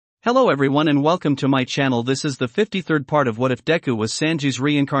Hello everyone and welcome to my channel. This is the 53rd part of What If Deku Was Sanji's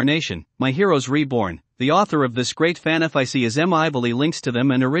Reincarnation, My Heroes Reborn. The author of this great fanfic is Enterally. Links to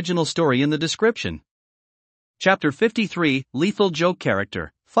them and original story in the description. Chapter 53, Lethal Joke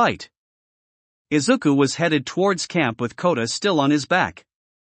Character, Fight. Izuku was headed towards camp with Kota still on his back.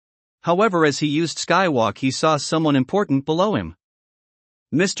 However, as he used Skywalk, he saw someone important below him.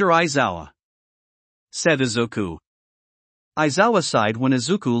 "Mr. Aizawa," said Izuku. Aizawa sighed when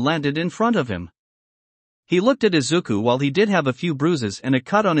Izuku landed in front of him. He looked at Izuku. While he did have a few bruises and a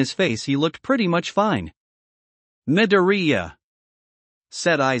cut on his face, he looked pretty much fine. "Midoriya,"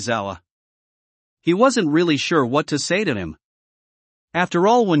 said Aizawa. He wasn't really sure what to say to him. After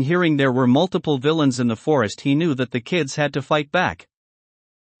all, when hearing there were multiple villains in the forest, he knew that the kids had to fight back.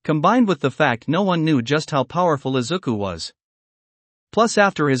 Combined with the fact no one knew just how powerful Izuku was. Plus,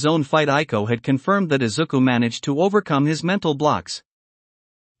 after his own fight, Aiko had confirmed that Izuku managed to overcome his mental blocks.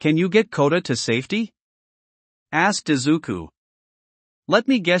 "Can you get Kota to safety?" asked Izuku. "Let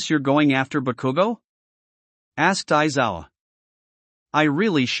me guess, you're going after Bakugo?" asked Aizawa. "I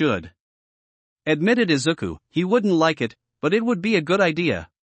really should," admitted Izuku. He wouldn't like it, but it would be a good idea.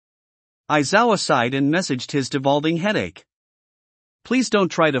 Aizawa sighed and messaged his devolving headache. "Please don't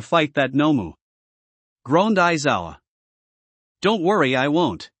try to fight that Nomu," groaned Aizawa. "Don't worry, I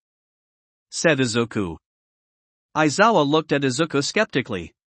won't," said Izuku. Aizawa looked at Izuku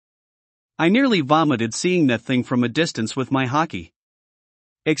skeptically. "I nearly vomited seeing that thing from a distance with my haki,"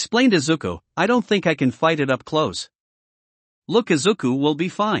 explained Izuku. "I don't think I can fight it up close." "Look, Izuku will be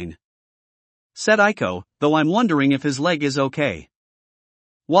fine," said Aiko, "though I'm wondering if his leg is okay."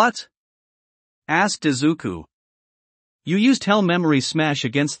 "What?" asked Izuku. "You used Hell Memory Smash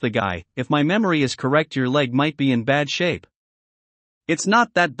against the guy. If my memory is correct, your leg might be in bad shape." "It's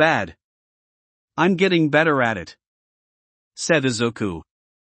not that bad. I'm getting better at it," said Izuku.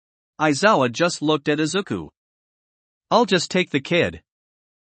 Aizawa just looked at Izuku. "I'll just take the kid,"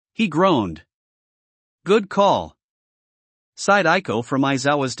 he groaned. "Good call," sighed Aiko from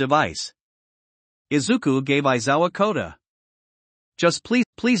Aizawa's device. Izuku gave Aizawa Kota. "Just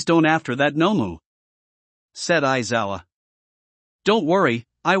please don't after that Nomu," said Aizawa. "Don't worry,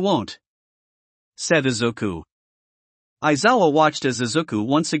 I won't," said Izuku. Aizawa watched as Izuku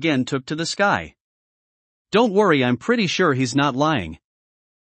once again took to the sky. "Don't worry, I'm pretty sure he's not lying,"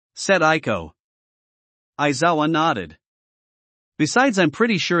 said Aiko. Aizawa nodded. "Besides, I'm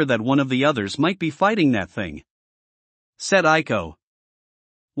pretty sure that one of the others might be fighting that thing," said Aiko.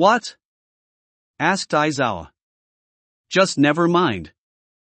 "What?" asked Aizawa. "Just never mind,"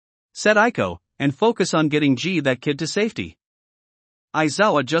 said Aiko, "and focus on getting that kid to safety."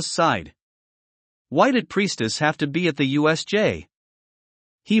 Aizawa just sighed. "Why did Priestess have to be at the USJ?"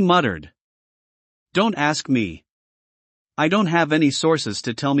 he muttered. "Don't ask me. I don't have any sources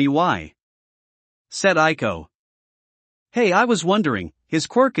to tell me why," said Aiko. "Hey, I was wondering, his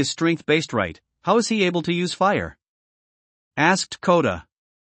quirk is strength-based, right? How is he able to use fire?" asked Kota.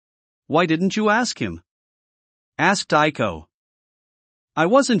 "Why didn't you ask him?" asked Aiko. "I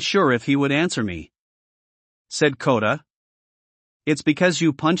wasn't sure if he would answer me," said Kota. "It's because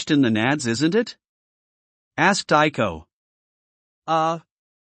you punched in the nads, isn't it?" asked Aiko.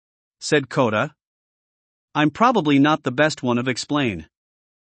 Said Kota. "I'm probably not the best one of explain,"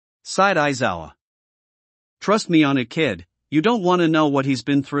 sighed Aizawa. "Trust me on it, kid, you don't want to know what he's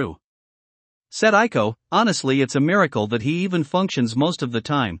been through," said Aiko. "Honestly, it's a miracle that he even functions most of the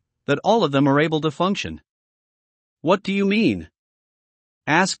time, that all of them are able to function." "What do you mean?"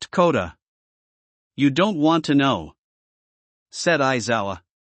 asked Kota. "You don't want to know," said Aizawa.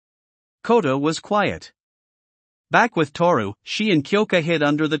 Kota was quiet. Back with Toru, she and Kyoka hid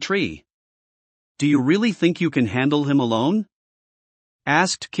under the tree. "Do you really think you can handle him alone?"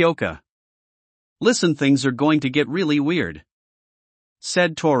 asked Kyoka. "Listen, things are going to get really weird,"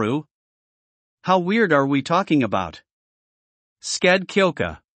 said Toru. "How weird are we talking about?" said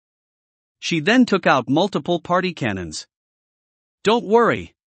Kyoka. She then took out multiple party cannons. "Don't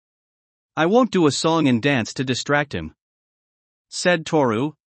worry. I won't do a song and dance to distract him," said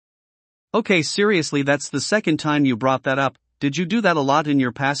Toru. "Okay, seriously, that's the second time you brought that up. Did you do that a lot in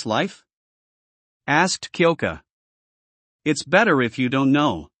your past life?" asked Kyoka. "It's better if you don't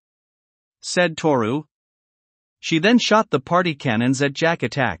know," said Toru. She then shot the party cannons at Jack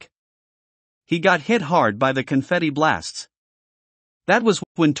Attack. He got hit hard by the confetti blasts. That was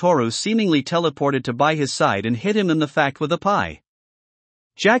when Toru seemingly teleported to by his side and hit him in the face with a pie.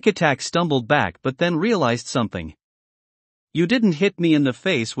 Jack Attack stumbled back but then realized something. "You didn't hit me in the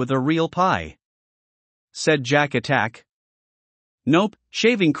face with a real pie," said Jack Attack. "Nope,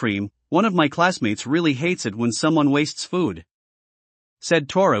 shaving cream. One of my classmates really hates it when someone wastes food," Said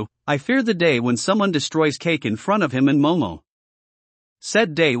Toru, I fear the day when someone destroys cake in front of him and Momo.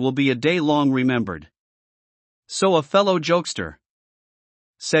 Said day will be a day long remembered. So a fellow jokester.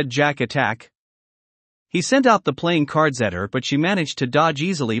 Said Jack Attack. He sent out the playing cards at her, but she managed to dodge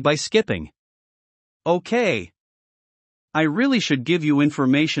easily by skipping. Okay. I really should give you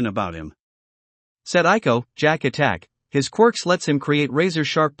information about him. Said Aiko, Jack Attack, his quirks lets him create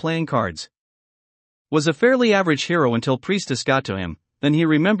razor-sharp playing cards. Was a fairly average hero until Priestess got to him, then he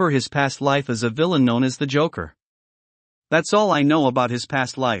remember his past life as a villain known as the Joker. That's all I know about his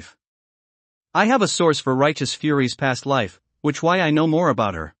past life. I have a source for Righteous Fury's past life, which why I know more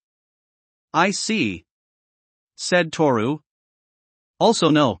about her. I see. Said Toru. Also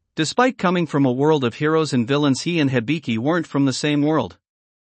no, despite coming from a world of heroes and villains, he and Hibiki weren't from the same world.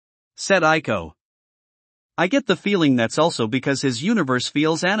 Said Aiko. I get the feeling that's also because his universe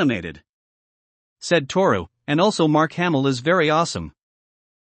feels animated. Said Toru, and also Mark Hamill is very awesome.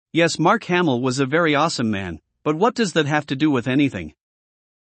 Yes, Mark Hamill was a very awesome man, but what does that have to do with anything?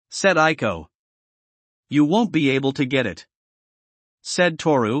 Said Aiko. You won't be able to get it. Said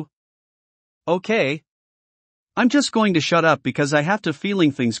Toru. Okay. I'm just going to shut up because I have to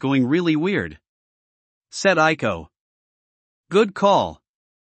feeling things going really weird. Said Aiko. Good call.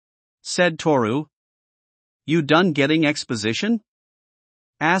 Said Toru. You done getting exposition?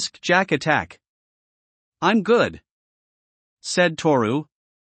 Asked Jack Attack. I'm good. Said Toru.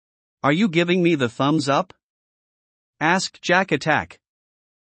 Are you giving me the thumbs up? Asked Jack Attack.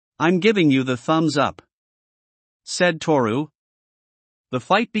 I'm giving you the thumbs up. Said Toru. The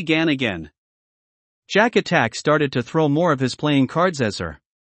fight began again. Jack Attack started to throw more of his playing cards at her.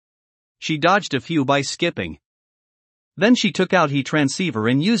 She dodged a few by skipping. Then she took out Heat Transceiver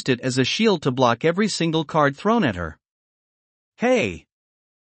and used it as a shield to block every single card thrown at her. Hey!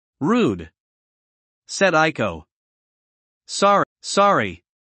 Rude! Said Aiko. Sorry.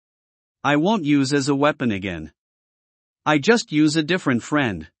 I won't use as a weapon again. I just use a different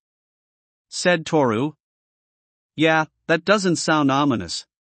friend. Said Toru. Yeah, that doesn't sound ominous.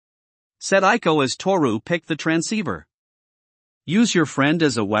 Said Aiko as Toru picked the transceiver. Use your friend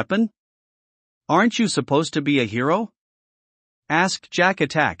as a weapon? Aren't you supposed to be a hero? Asked Jack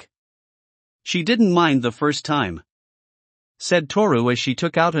Attack. She didn't mind the first time. Said Toru as she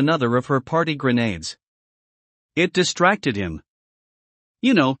took out another of her party grenades. It distracted him.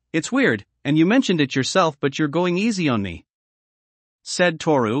 You know, it's weird, and you mentioned it yourself, but you're going easy on me. Said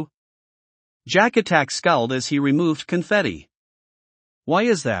Toru. Jack Attack scowled as he removed confetti. Why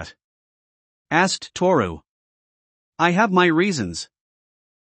is that? Asked Toru. I have my reasons.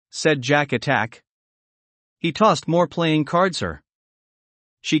 Said Jack Attack. He tossed more playing cards her.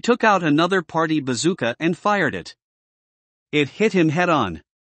 She took out another party bazooka and fired it. It hit him head on.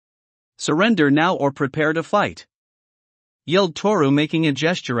 Surrender now or prepare to fight. Yelled Toru, making a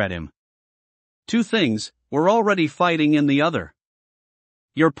gesture at him. Two things, we're already fighting in the other.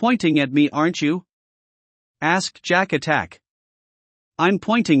 You're pointing at me, aren't you? Asked Jack Attack. I'm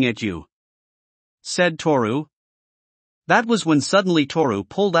pointing at you. Said Toru. That was when suddenly Toru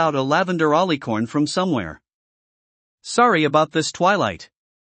pulled out a lavender alicorn from somewhere. Sorry about this, Twilight.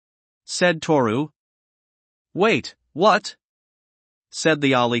 Said Toru. Wait, what? Said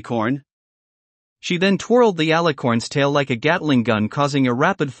the alicorn. She then twirled the alicorn's tail like a Gatling gun, causing a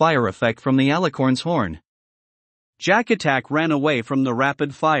rapid fire effect from the alicorn's horn. Jack Attack ran away from the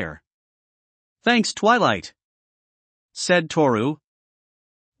rapid fire. Thanks, Twilight. Said Toru.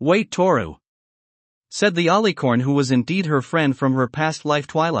 Wait, Toru. Said the alicorn, who was indeed her friend from her past life,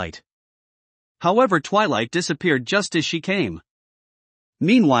 Twilight. However, Twilight disappeared just as she came.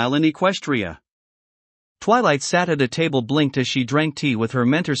 Meanwhile in Equestria, Twilight sat at a table, blinked as she drank tea with her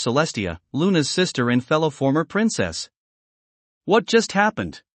mentor Celestia, Luna's sister and fellow former princess. What just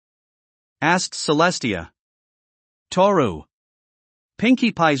happened? Asked Celestia. Toru.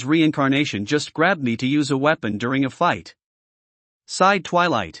 Pinkie Pie's reincarnation just grabbed me to use a weapon during a fight. Sighed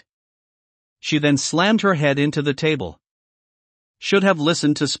Twilight. She then slammed her head into the table. Should have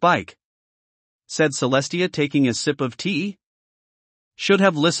listened to Spike. Said Celestia, taking a sip of tea. Should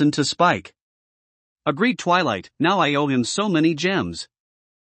have listened to Spike. Agreed Twilight, now I owe him so many gems.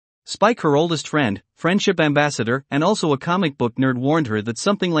 Spike, her oldest friend, friendship ambassador, and also a comic book nerd, warned her that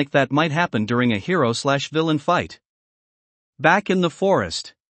something like that might happen during a hero/villain fight. Back in the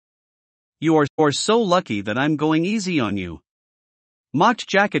forest. You are so lucky that I'm going easy on you. Mocked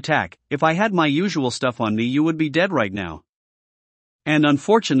Jack Attack, if I had my usual stuff on me you would be dead right now. And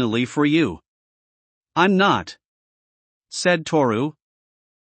unfortunately for you, I'm not. Said Toru.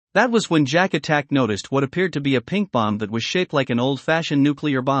 That was when Jack Attack noticed what appeared to be a pink bomb that was shaped like an old-fashioned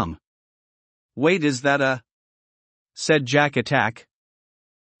nuclear bomb. Wait, is that a... Said Jack Attack.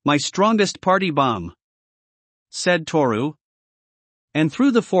 My strongest party bomb, said Toru. And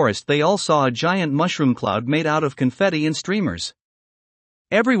through the forest they all saw a giant mushroom cloud made out of confetti and streamers.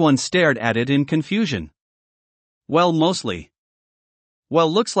 Everyone stared at it in confusion. Well, mostly.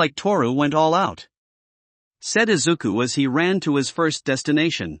 Well, looks like Toru went all out, said Izuku as he ran to his first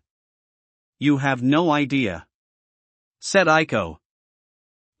destination. You have no idea, said Aiko.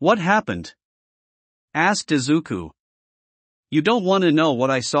 What happened? Asked Izuku. You don't want to know what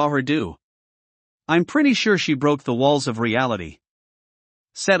I saw her do. I'm pretty sure she broke the walls of reality,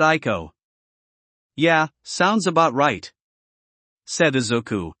 said Aiko. Yeah, sounds about right, said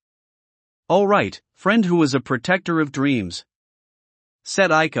Izuku. Oh right, friend who was a protector of dreams,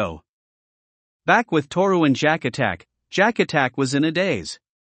 said Aiko. Back with Toru and Jack Attack was in a daze.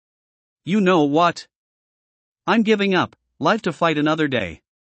 You know what? I'm giving up, life to fight another day,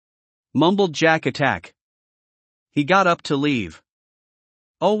 mumbled Jack Attack. He got up to leave.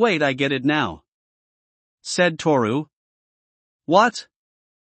 Oh wait, I get it now, said Toru. What?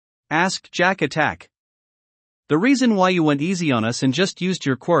 Asked Jack Attack. The reason why you went easy on us and just used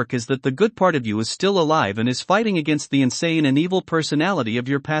your quirk is that the good part of you is still alive and is fighting against the insane and evil personality of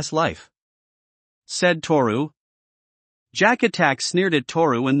your past life, said Toru. Jack Attack sneered at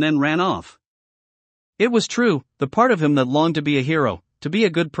Toru and then ran off. It was true, the part of him that longed to be a hero, to be a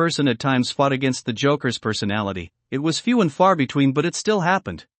good person at times fought against the Joker's personality. It was few and far between, but it still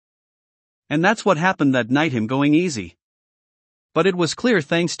happened. And that's what happened that night, him going easy. But it was clear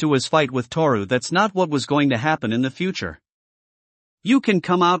thanks to his fight with Toru that's not what was going to happen in the future. You can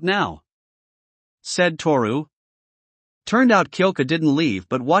come out now, said Toru. Turned out Kyoka didn't leave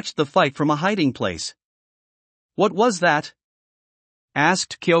but watched the fight from a hiding place. What was that?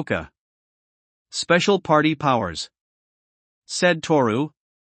 Asked Kyoka. Special party powers, said Toru.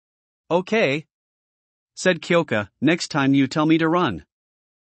 Okay, said Kyoka, next time you tell me to run,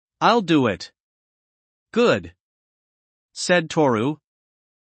 I'll do it. Good, said Toru.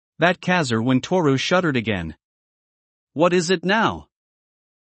 That Kazur when Toru shuddered again. What is it now?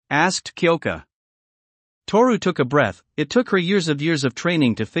 Asked Kyoka. Toru took a breath. It took her years of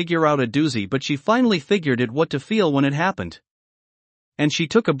training to figure out a doozy, but she finally figured it what to feel when it happened. And she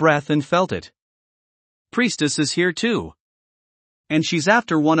took a breath and felt it. Priestess is here too. And she's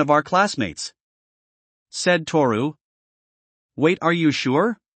after one of our classmates, said Toru. Wait, are you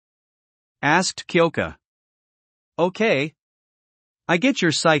sure? Asked Kyoka. Okay. I get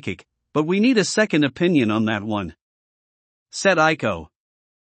you're psychic, but we need a second opinion on that one, said Aiko.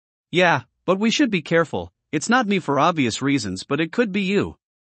 Yeah, but we should be careful. It's not me for obvious reasons, but it could be you,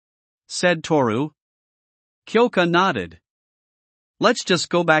 said Toru. Kyoka nodded. Let's just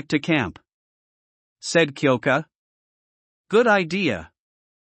go back to camp, said Kyoka. Good idea,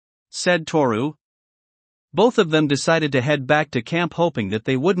 said Toru. Both of them decided to head back to camp, hoping that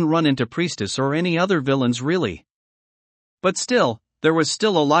they wouldn't run into Priestess or any other villains really. But still, there was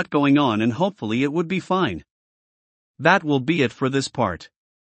still a lot going on and hopefully it would be fine. That will be it for this part.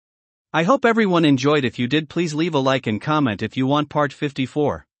 I hope everyone enjoyed. If you did, please leave a like and comment if you want part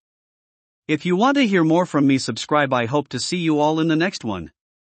 54. If you want to hear more from me, subscribe. I hope to see you all in the next one.